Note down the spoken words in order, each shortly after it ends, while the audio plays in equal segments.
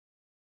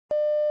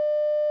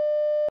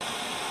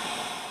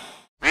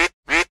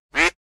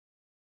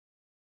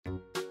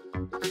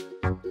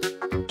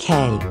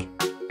cake,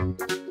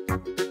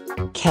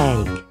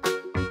 cake.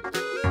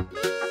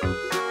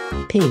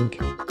 Pink,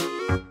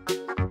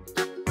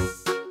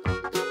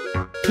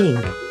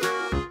 pink.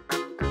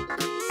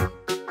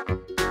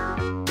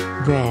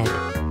 Red,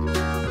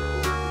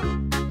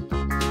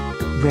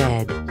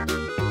 red.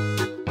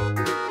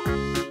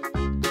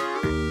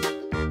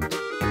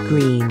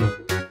 Green,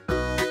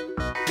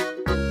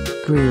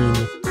 green.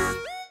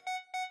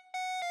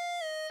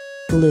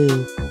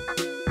 Blue,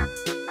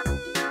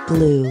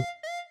 blue.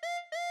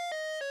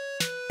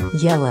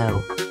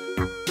 Yellow,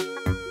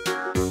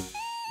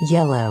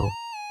 yellow.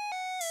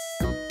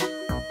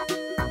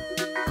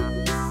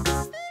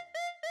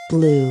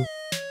 Blue,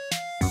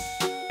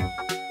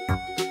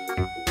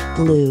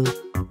 blue.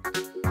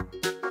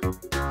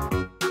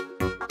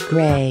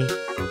 Gray,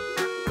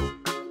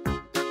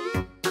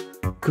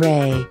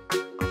 gray.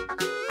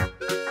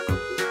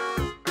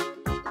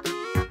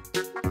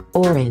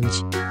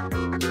 Orange,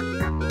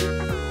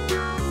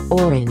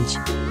 orange.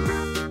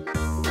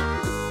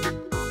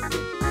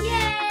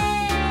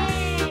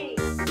 Yay!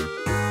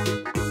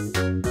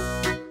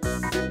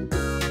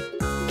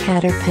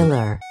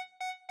 Caterpillar,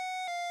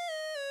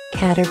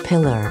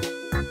 caterpillar.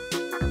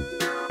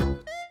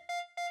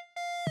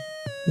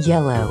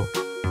 Yellow,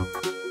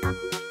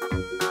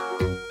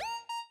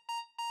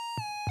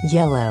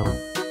 yellow.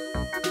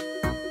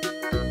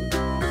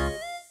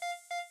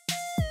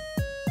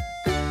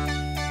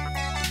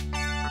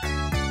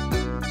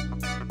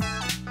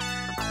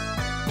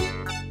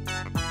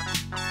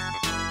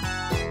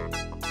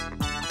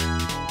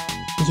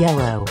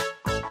 Yellow,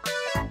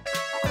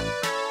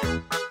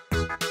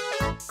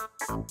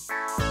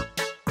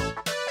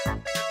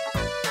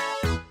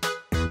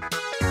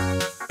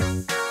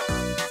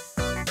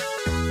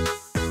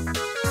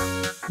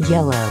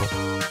 yellow.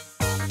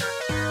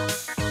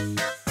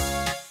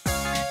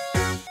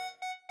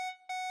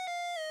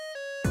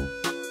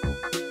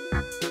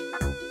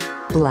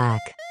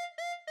 Black,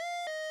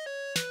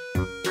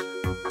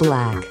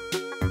 black.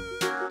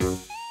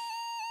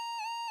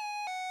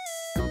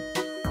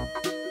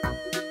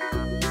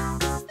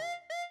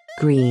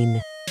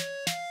 Green,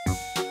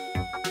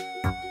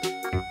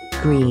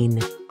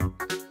 green.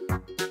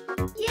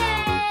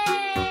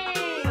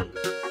 Yay!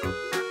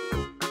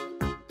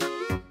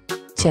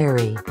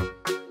 Cherry,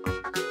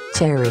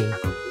 cherry.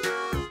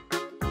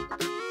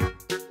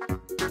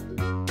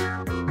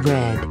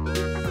 Red,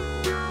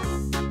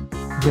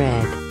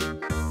 red.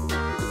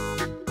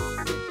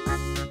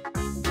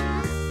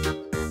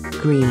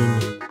 Green,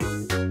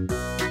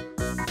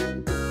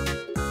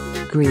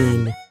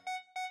 green.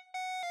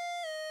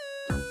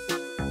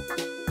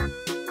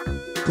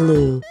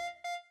 Blue,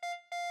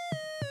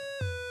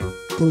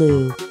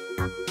 blue.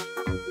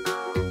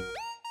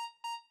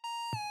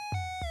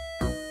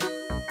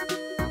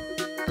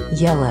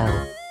 Yellow,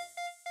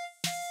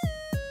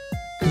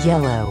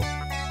 yellow.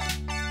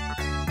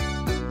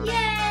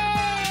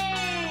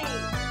 Yay!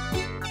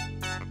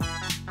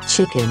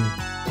 Chicken,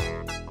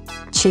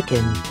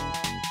 chicken.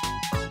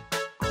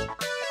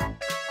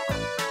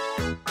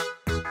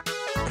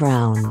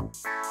 Brown,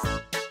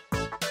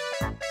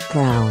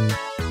 brown.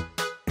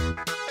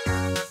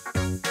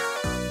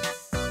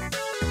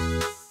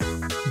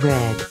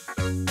 Red,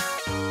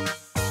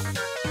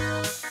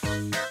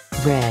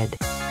 red.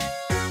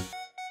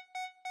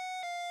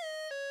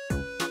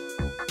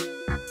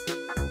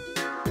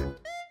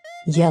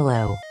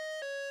 Yellow,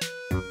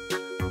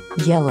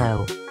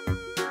 yellow.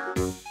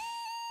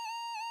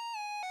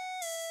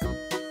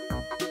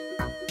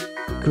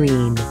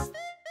 Green,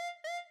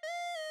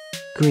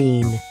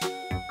 green.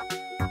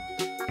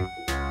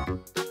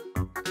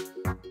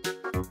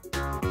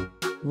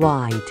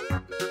 White,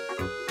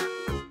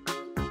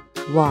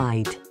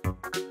 white.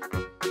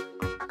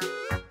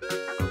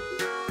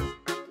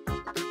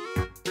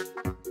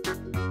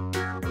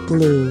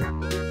 Blue,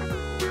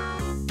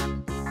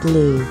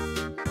 blue.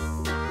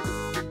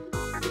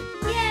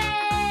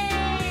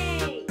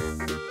 Yay!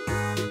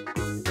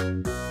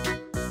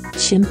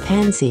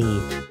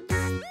 Chimpanzee,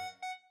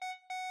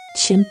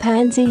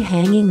 chimpanzee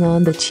hanging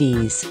on the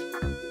cheese.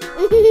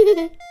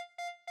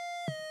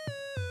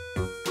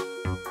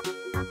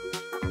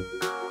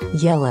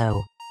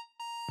 Yellow,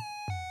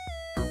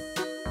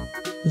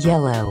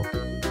 yellow.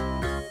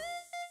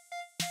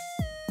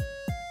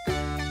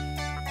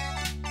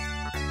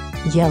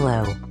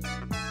 Yellow,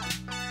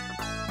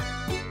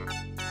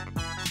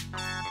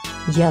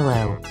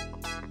 yellow.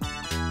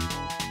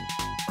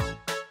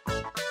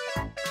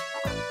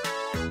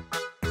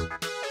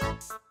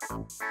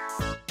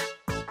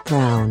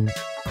 Brown,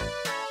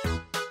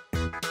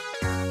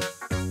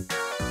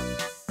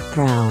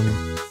 brown.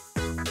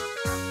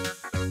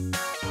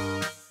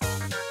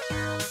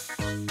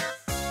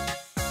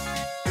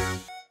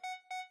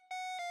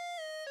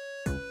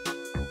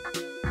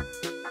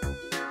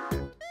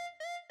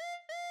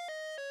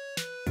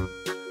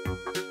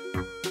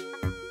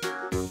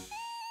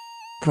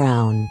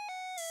 Brown,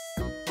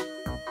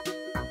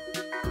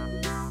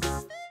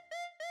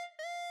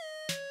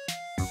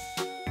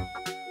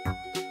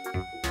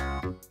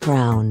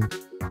 brown.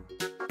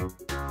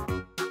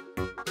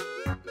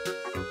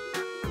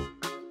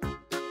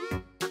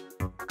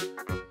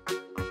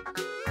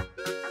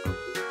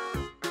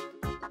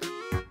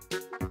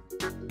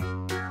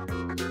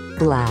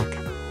 black,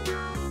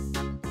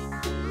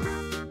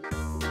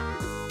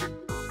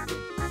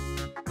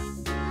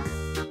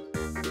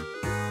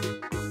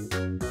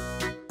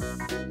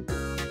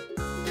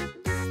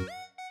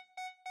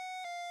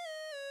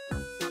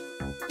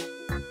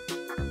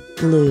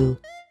 blue,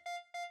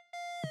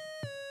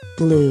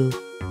 blue,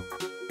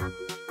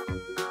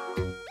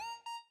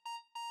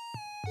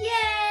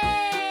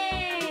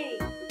 Yay!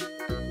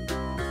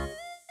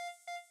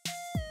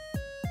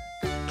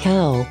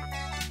 cow,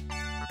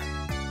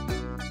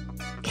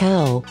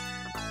 cow,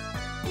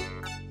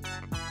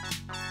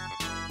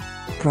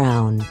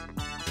 brown,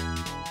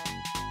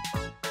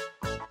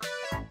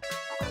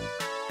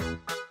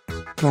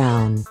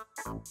 brown,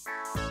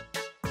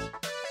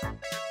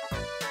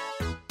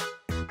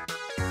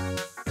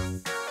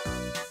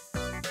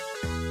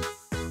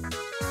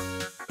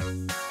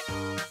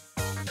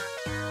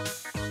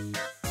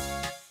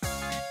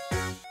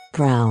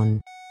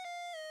 brown,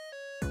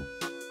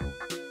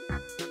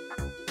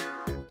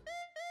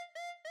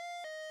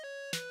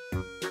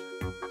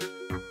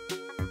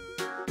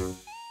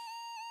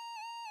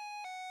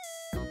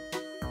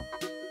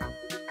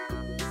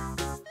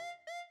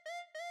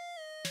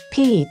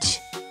 peach,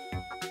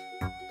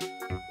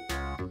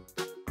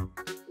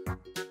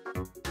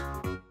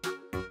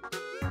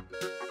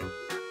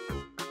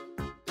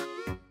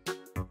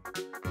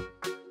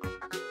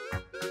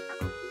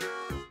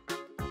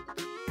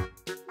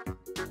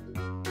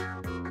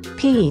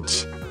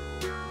 peach,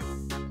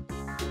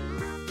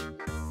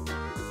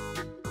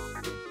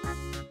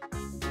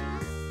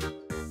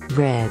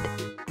 red,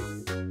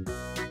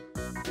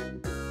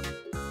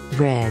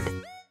 red,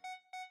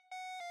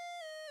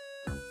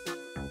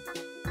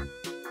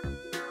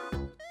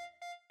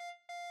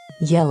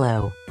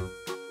 yellow,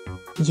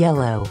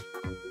 yellow,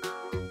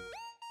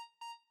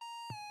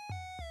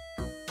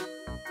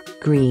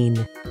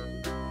 green,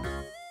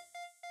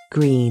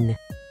 green,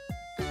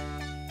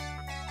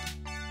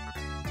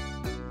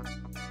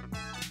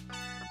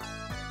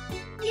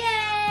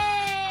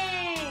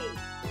 Yay!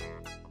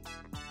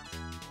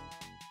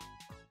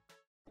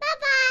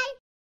 Bye-bye!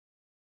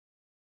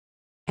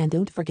 and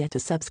don't forget to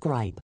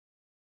subscribe.